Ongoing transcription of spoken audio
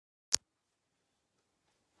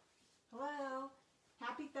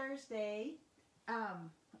happy Thursday.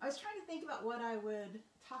 I was trying to think about what I would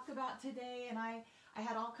talk about today, and I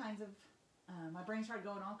had all kinds of, my brain started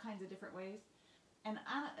going all kinds of different ways. And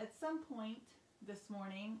at some point this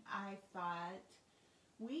morning, I thought,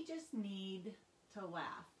 we just need to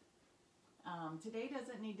laugh. Today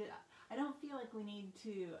doesn't need to, I don't feel like we need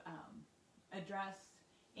to address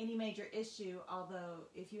any major issue, although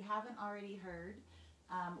if you haven't already heard,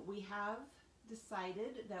 we have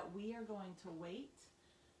decided that we are going to wait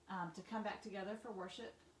to come back together for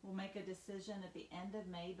worship. We'll make a decision at the end of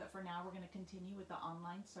May, but for now we're going to continue with the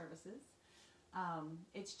online services.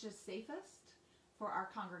 It's just safest for our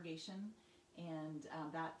congregation, and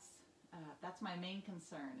that's my main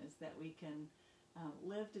concern, is that we can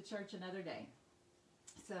live to church another day.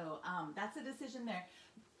 So that's a decision there,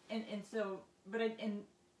 and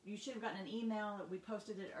you should have gotten an email. We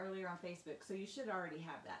posted it earlier on Facebook, so you should already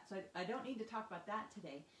have that. So I don't need to talk about that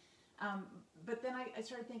today. But then I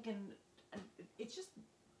started thinking, it's just,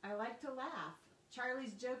 I like to laugh.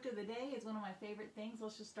 Charlie's joke of the day is one of my favorite things.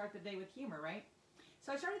 Let's just start the day with humor, right?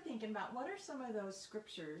 So I started thinking about what are some of those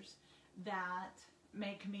scriptures that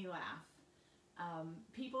make me laugh.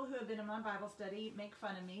 People who have been in my Bible study make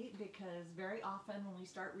fun of me because very often when we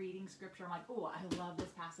start reading scripture, I'm like, oh, I love this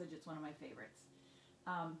passage. It's one of my favorites.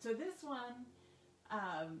 So this one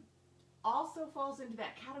also falls into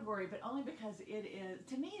that category, but only because it is,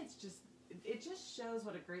 to me, it just shows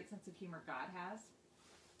what a great sense of humor God has.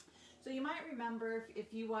 So you might remember,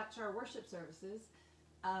 if you watch our worship services,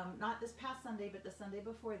 not this past Sunday, but the Sunday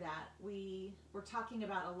before that, we were talking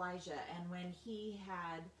about Elijah, and when he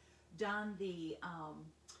had done he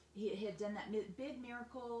had done that big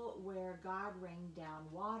miracle where God rained down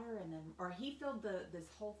water, and then, or he filled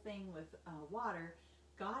this whole thing with water.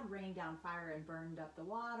 God rained down fire and burned up the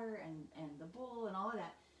water and the bull and all of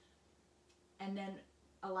that. And then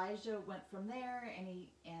Elijah went from there, and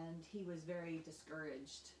he was very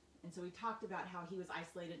discouraged. And so we talked about how he was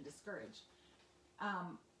isolated and discouraged.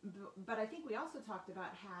 But I think we also talked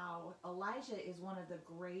about how Elijah is one of the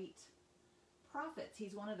great prophets.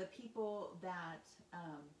 He's one of the people that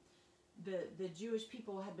the Jewish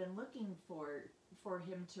people had been looking for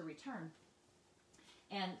him to return.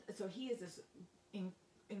 And so he is this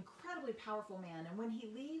incredibly powerful man. And when he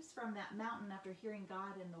leaves from that mountain after hearing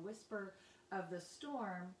God in the whisper of the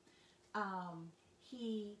storm,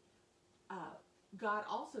 God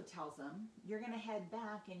also tells him, you're going to head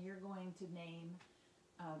back and you're going to name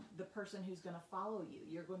the person who's going to follow you.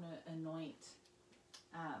 You're going to anoint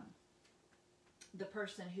the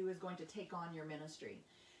person who is going to take on your ministry.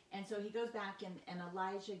 And so he goes back, and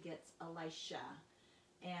Elijah gets Elisha.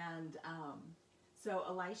 And so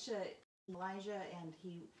Elijah, and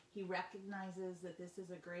he recognizes that this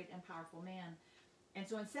is a great and powerful man. And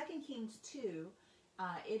so in 2 Kings 2,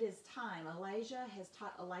 it is time. Elijah has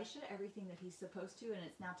taught Elisha everything that he's supposed to, and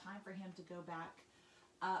it's now time for him to go back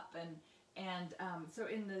up. And so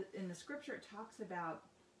in the scripture, it talks about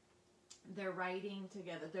they're riding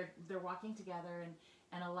together, they're walking together,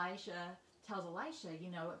 and Elisha tells Elisha,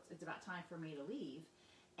 it's about time for me to leave.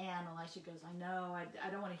 And Elisha goes, I know, I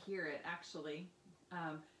don't want to hear it, actually.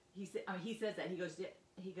 He says that.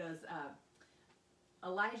 He goes,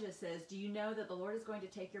 Elijah says, do you know that the Lord is going to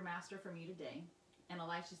take your master from you today? And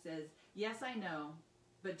Elisha says, yes, I know,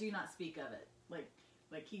 but do not speak of it.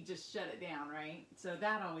 Like he just shut it down, right? So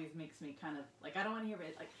that always makes me kind of, like, I don't want to hear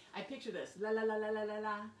it. Like, I picture this, la la la la la la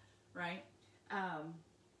la, right?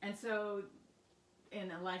 And so,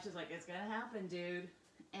 and Elisha's like, it's going to happen, dude.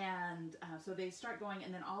 And so they start going,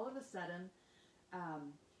 and then all of a sudden,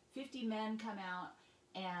 50 men come out,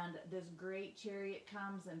 and this great chariot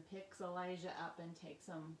comes and picks Elijah up and takes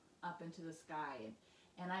him up into the sky.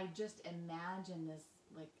 And I just imagine this,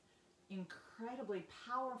 like, incredibly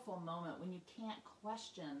powerful moment when you can't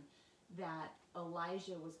question that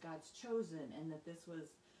Elijah was God's chosen, and that this was,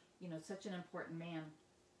 such an important man.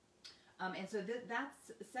 And so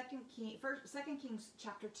that's 2 Kings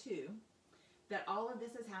chapter 2, that all of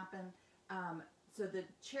this has happened. So the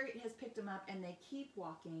chariot has picked him up, and they keep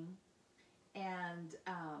walking, and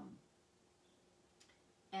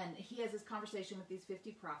he has this conversation with these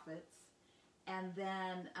 50 prophets, and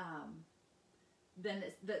then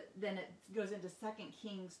it goes into 2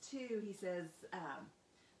 Kings 2. He says,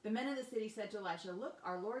 the men of the city said to Elisha, look,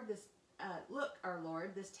 our Lord, this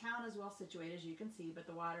town is well situated, as you can see, but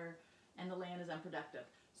the water and the land is unproductive.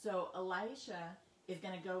 So Elisha is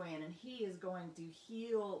going to go in, and he is going to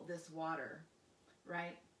heal this water,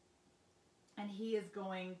 right? And he is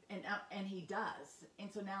going, and he does.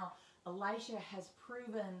 And so now Elisha has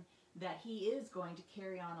proven that he is going to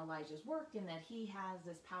carry on Elijah's work and that he has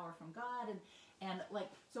this power from God. And like,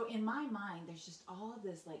 so in my mind, there's just all of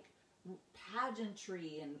this like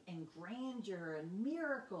pageantry and grandeur and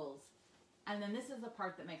miracles. And then this is the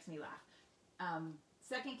part that makes me laugh.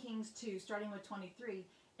 2 Kings 2, starting with 23,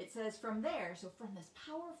 it says, from there, so from this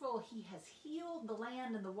powerful, he has healed the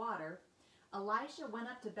land and the water, Elisha went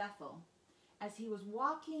up to Bethel as he was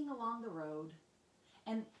walking along the road.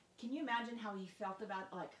 And can you imagine how he felt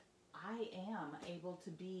about, like, I am able to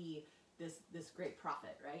be this great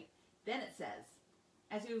prophet, right? Then it says,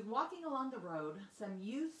 as he was walking along the road, some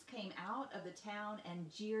youths came out of the town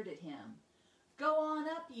and jeered at him. Go on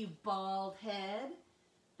up, you bald head,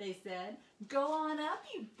 they said. Go on up,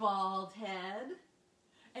 you bald head.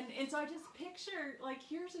 And so I just picture, like,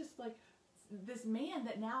 here's this man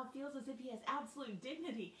that now feels as if he has absolute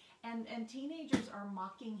dignity. And teenagers are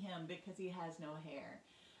mocking him because he has no hair.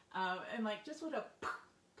 And, like, just what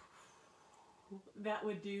that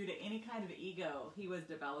would do to any kind of ego he was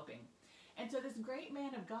developing. And so this great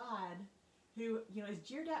man of God who, you know, is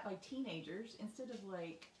jeered at by teenagers instead of,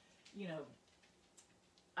 like, you know,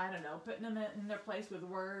 I don't know, putting them in their place with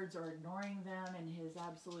words or ignoring them and his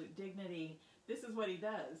absolute dignity, this is what he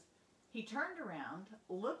does. He turned around,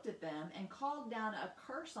 looked at them, and called down a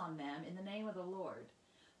curse on them in the name of the Lord.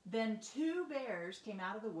 Then 2 bears came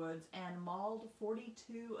out of the woods and mauled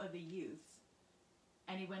 42 of the youths.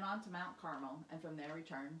 And he went on to Mount Carmel, and from there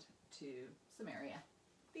returned to Samaria.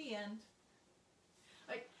 The end.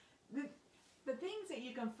 Like, the things that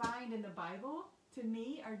you can find in the Bible, to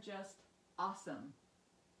me, are just awesome.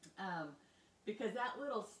 Because that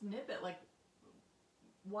little snippet, like,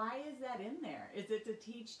 why is that in there? Is it to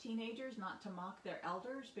teach teenagers not to mock their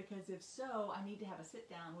elders? Because if so, I need to have a sit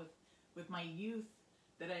down with my youth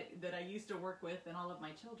that I used to work with and all of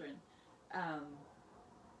my children.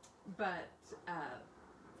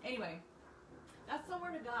 Anyway, that's the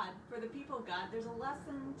word of God for the people of God. There's a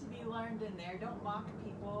lesson to be learned in there. Don't mock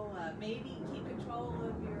people. Maybe keep control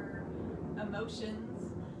of your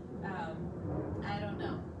emotions. I don't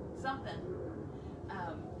know. Something.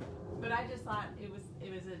 But I just thought it was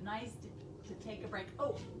a nice to take a break.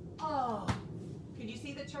 Oh! Could you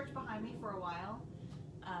see the church behind me for a while?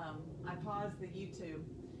 I paused the YouTube.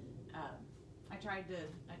 I tried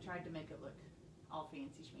to make it look all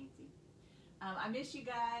fancy schmancy. I miss you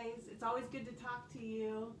guys. It's always good to talk to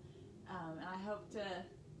you. And I hope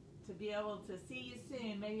to be able to see you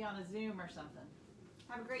soon, maybe on a Zoom or something.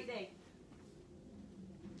 Have a great day.